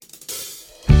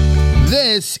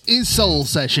This is Soul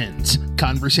Sessions,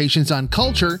 conversations on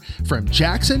culture from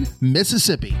Jackson,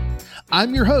 Mississippi.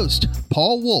 I'm your host,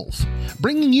 Paul Wolf,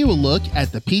 bringing you a look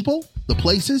at the people, the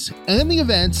places, and the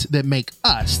events that make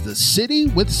us the city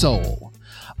with soul.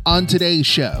 On today's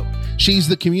show, she's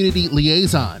the community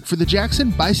liaison for the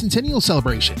Jackson Bicentennial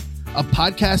Celebration, a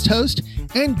podcast host,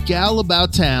 and gal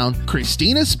about town.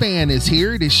 Christina Span is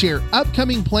here to share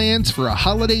upcoming plans for a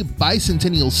holiday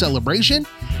bicentennial celebration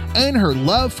and her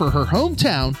love for her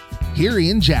hometown here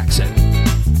in Jackson.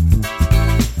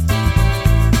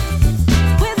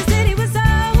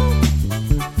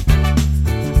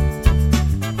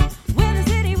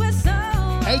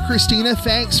 Hey, Christina,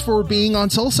 thanks for being on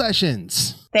Soul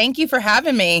Sessions. Thank you for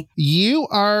having me. You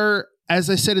are, as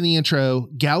I said in the intro,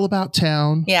 gal about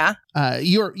town. Yeah.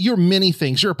 You're many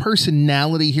things. You're a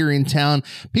personality here in town.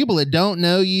 People that don't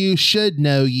know you should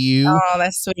know you. Oh,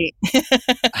 that's sweet.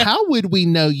 How would we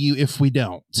know you if we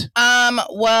don't?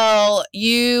 Well,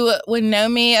 you would know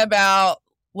me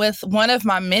with one of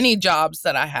my many jobs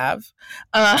that I have.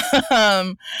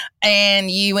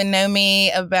 And you would know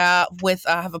me I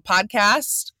have a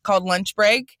podcast called Lunch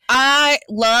Break. I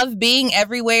love being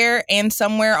everywhere and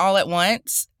somewhere all at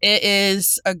once. It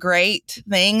is a great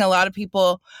thing. A lot of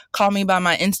people call me by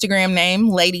my Instagram name,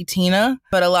 Lady Tina,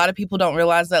 but a lot of people don't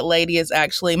realize that Lady is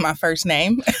actually my first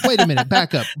name. Wait a minute.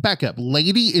 Back up.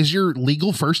 Lady is your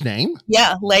legal first name?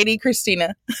 Yeah. Lady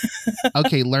Christina.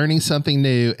 Okay. Learning something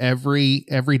new every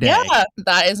day. Yeah.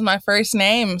 That is my first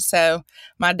name. So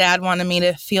my dad wanted me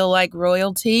to feel like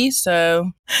royalty.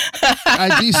 So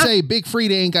I do say Big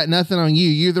Frida ain't got nothing on you.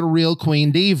 You're the real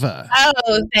Queen Diva.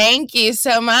 Oh, thank you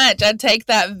so much. I take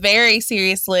that very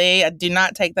seriously. I do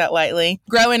not take that lightly.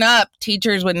 Growing up,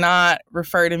 teachers would not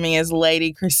refer to me as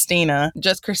Lady Christina,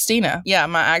 just Christina. Yeah,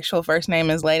 my actual first name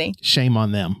is Lady. Shame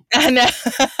on them. I know.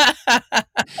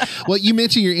 Well, you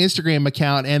mentioned your Instagram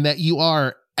account and that you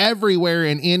are everywhere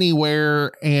and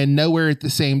anywhere and nowhere at the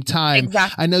same time.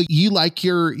 Exactly. I know you like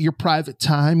your private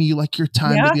time. You like your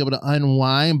time to be able to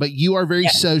unwind, but you are very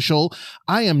social.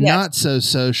 I am not so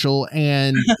social.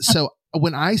 And so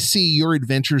when I see your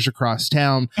adventures across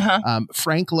town,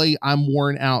 frankly, I'm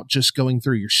worn out just going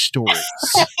through your stories.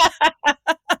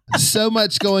 So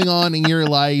much going on in your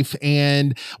life.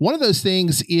 And one of those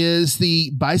things is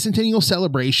the bicentennial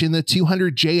celebration, the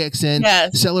 200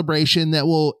 JXN celebration that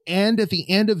will end at the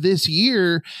end of this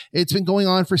year. It's been going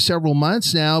on for several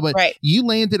months now, but you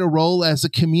landed a role as a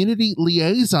community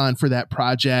liaison for that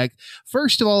project.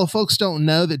 First of all, if folks don't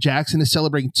know that Jackson is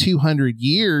celebrating 200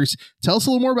 years, tell us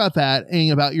a little more about that and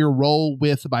about your role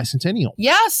with the bicentennial.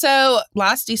 Yeah. So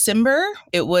last December,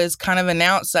 it was kind of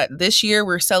announced that this year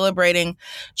we're celebrating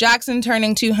Jackson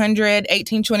turning 200,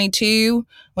 1822,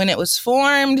 when it was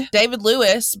formed. David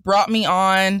Lewis brought me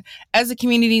on as a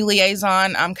community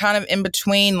liaison. I'm kind of in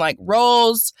between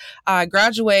roles. I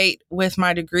graduate with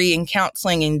my degree in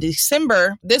counseling in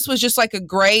December. This was just a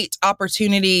great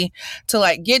opportunity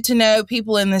to get to know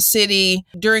people in the city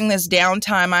during this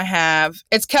downtime I have.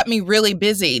 It's kept me really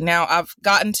busy. Now I've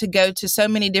gotten to go to so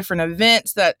many different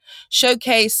events that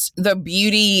showcase the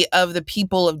beauty of the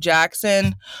people of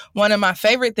Jackson. One of my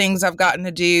favorite things I've gotten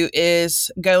to do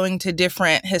is going to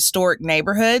different historic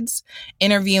neighborhoods,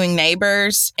 interviewing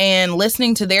neighbors and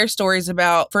listening to their stories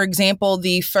about, for example,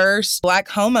 the first Black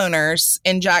homeowners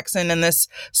in Jackson in this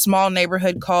small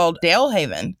neighborhood called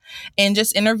Dalehaven, and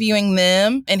just interviewing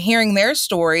them and hearing their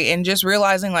story and just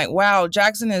realizing wow,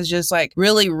 Jackson is just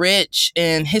really rich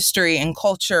in history and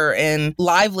culture and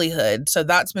livelihood. So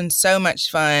that's been so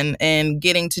much fun, and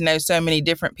getting to know so many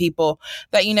different people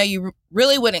that, you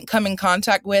really wouldn't come in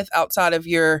contact with outside of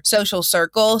your social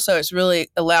circle. So it's really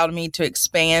allowed me to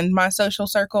expand my social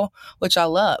circle, which I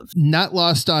love. Not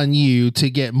lost on you to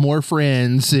get more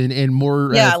friends and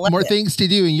more things to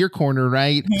do in your corner,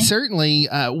 right? Mm-hmm. Certainly,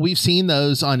 we've seen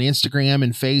those on Instagram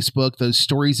and Facebook, those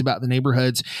stories about the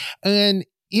neighborhoods. And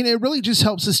it really just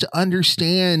helps us to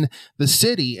understand the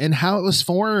city and how it was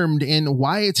formed and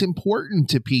why it's important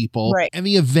to people, and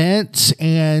the events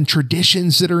and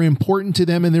traditions that are important to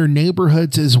them in their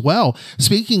neighborhoods as well.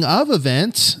 Speaking of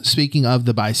events, speaking of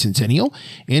the bicentennial,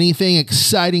 anything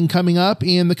exciting coming up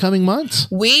in the coming months?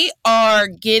 We are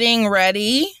getting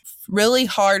ready really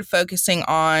hard, focusing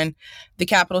on the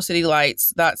Capital City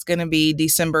Lights. That's going to be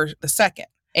December the 2nd.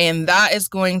 And that is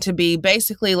going to be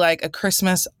basically a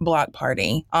Christmas block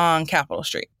party on Capitol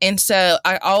Street. And so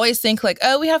I always think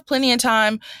we have plenty of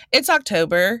time. It's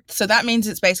October. So that means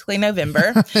it's basically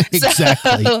November.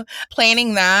 Exactly. So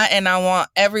planning that. And I want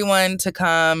everyone to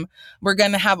come. We're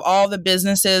going to have all the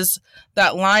businesses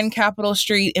that line Capitol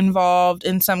Street involved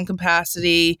in some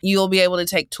capacity. You'll be able to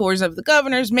take tours of the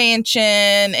governor's mansion,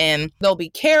 and there'll be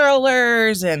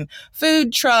carolers and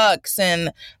food trucks,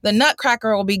 and the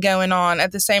Nutcracker will be going on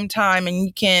at the same time, and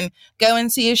you can go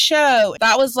and see a show.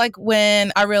 That was like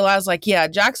when I realized, like, yeah,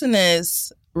 Jackson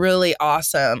is really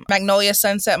awesome. Magnolia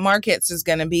Sunset Markets is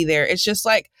going to be there. It's just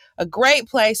like a great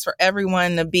place for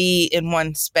everyone to be in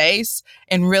one space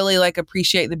and really like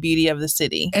appreciate the beauty of the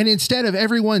city. And instead of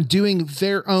everyone doing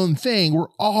their own thing, we're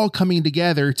all coming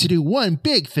together to do one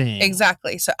big thing.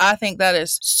 Exactly. So I think that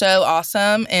is so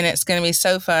awesome, and it's going to be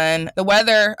so fun. The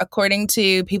weather, according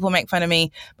to people, make fun of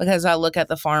me because I look at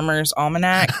the Farmer's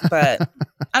Almanac, but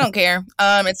I don't care.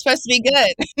 It's supposed to be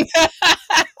good.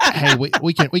 Hey,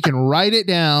 we can write it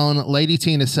down. Lady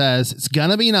Tina says it's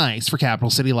gonna be nice for Capital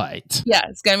City Light. Yeah,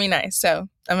 it's gonna be nice. So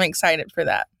I'm excited for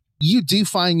that. You do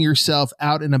find yourself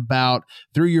out and about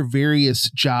through your various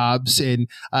jobs and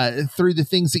through the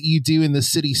things that you do in the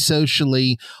city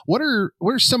socially. What are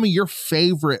some of your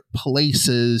favorite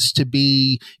places to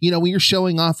be, when you're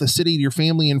showing off the city to your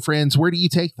family and friends? Where do you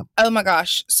take them? Oh my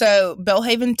gosh. So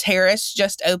Belhaven Terrace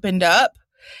just opened up.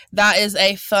 That is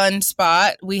a fun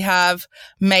spot. We have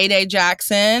Mayday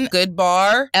Jackson, Good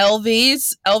Bar,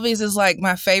 Elvies. Elvies is like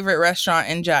my favorite restaurant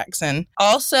in Jackson.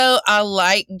 Also, I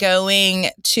like going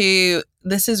to,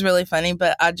 this is really funny,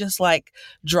 but I just like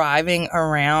driving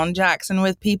around Jackson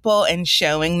with people and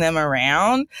showing them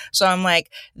around. So I'm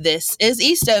like, this is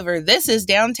Eastover. This is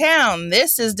downtown.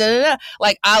 This is da-da-da.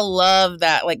 Like, I love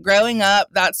that. Like, growing up,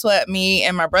 that's what me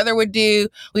and my brother would do.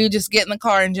 We would just get in the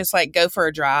car and just like go for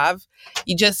a drive.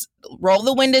 You just roll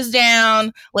the windows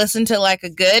down, listen to like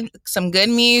some good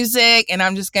music, and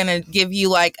I'm just going to give you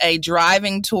like a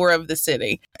driving tour of the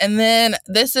city. And then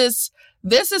this is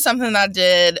something that I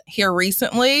did here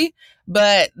recently,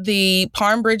 but the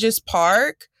Palm Bridges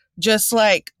Park, just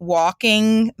like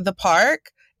walking the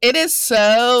park, it is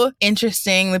so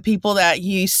interesting. The people that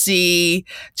you see,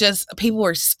 just people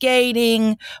were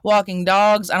skating, walking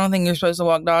dogs. I don't think you're supposed to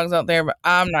walk dogs out there, but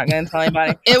I'm not going to tell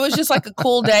anybody. It was just like a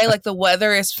cool day. Like the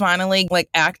weather is finally like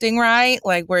acting right,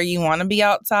 like where you want to be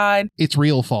outside. It's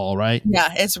real fall, right?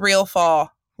 Yeah, it's real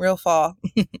fall. Real fall.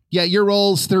 Yeah, your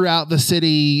roles throughout the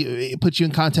city put you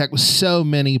in contact with so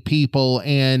many people.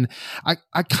 And I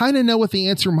kind of know what the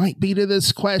answer might be to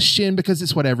this question because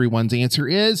it's what everyone's answer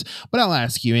is. But I'll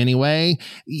ask you anyway.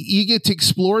 You get to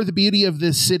explore the beauty of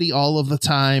this city all of the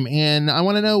time. And I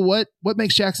want to know what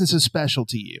makes Jackson so special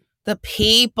to you. The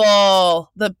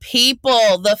people, the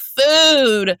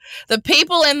food, the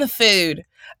people and the food.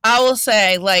 I will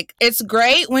say, like, it's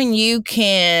great when you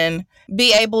can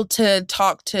be able to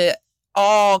talk to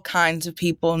all kinds of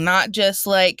people, not just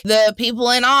like the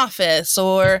people in office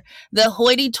or the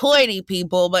hoity-toity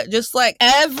people, but just like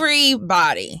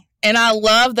everybody. And I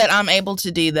love that I'm able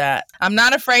to do that. I'm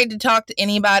not afraid to talk to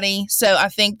anybody. So I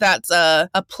think that's a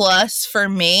plus for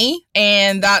me.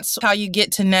 And that's how you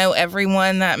get to know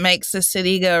everyone that makes the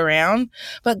city go around.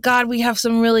 But God, we have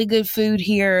some really good food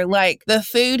here. Like the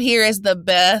food here is the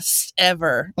best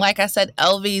ever. Like I said,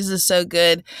 Elvies is so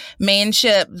good.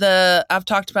 Manship, I've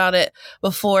talked about it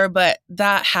before, but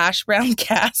that hash brown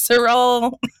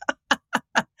casserole,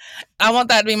 I want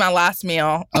that to be my last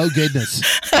meal. Oh, goodness.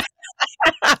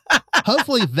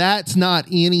 Hopefully that's not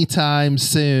anytime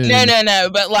soon. No.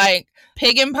 But like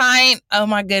Pig and Pint, oh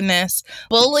my goodness.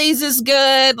 Bullies is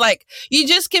good. Like you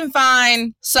just can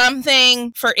find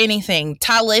something for anything.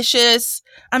 Tylicious.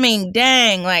 I mean,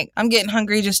 dang, like I'm getting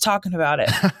hungry just talking about it.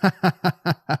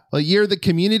 Well, you're the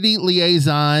community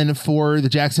liaison for the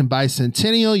Jackson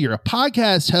Bicentennial. You're a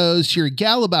podcast host. You're a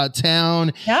gal about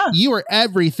town. Yeah. You are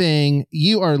everything.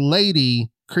 You are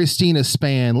Lady Christina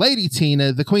Span, Lady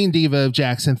Tina, the Queen Diva of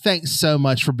Jackson. Thanks so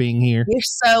much for being here. You're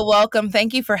so welcome.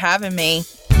 Thank you for having me.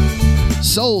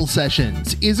 Soul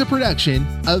Sessions is a production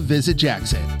of Visit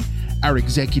Jackson. Our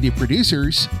executive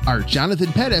producers are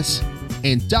Jonathan Pettis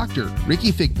and Dr.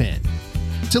 Ricky Thigpen.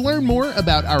 To learn more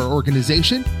about our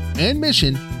organization and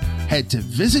mission, head to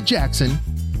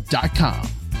visitjackson.com.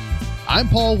 I'm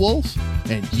Paul Wolf,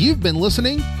 and you've been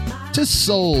listening to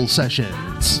Soul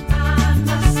Sessions.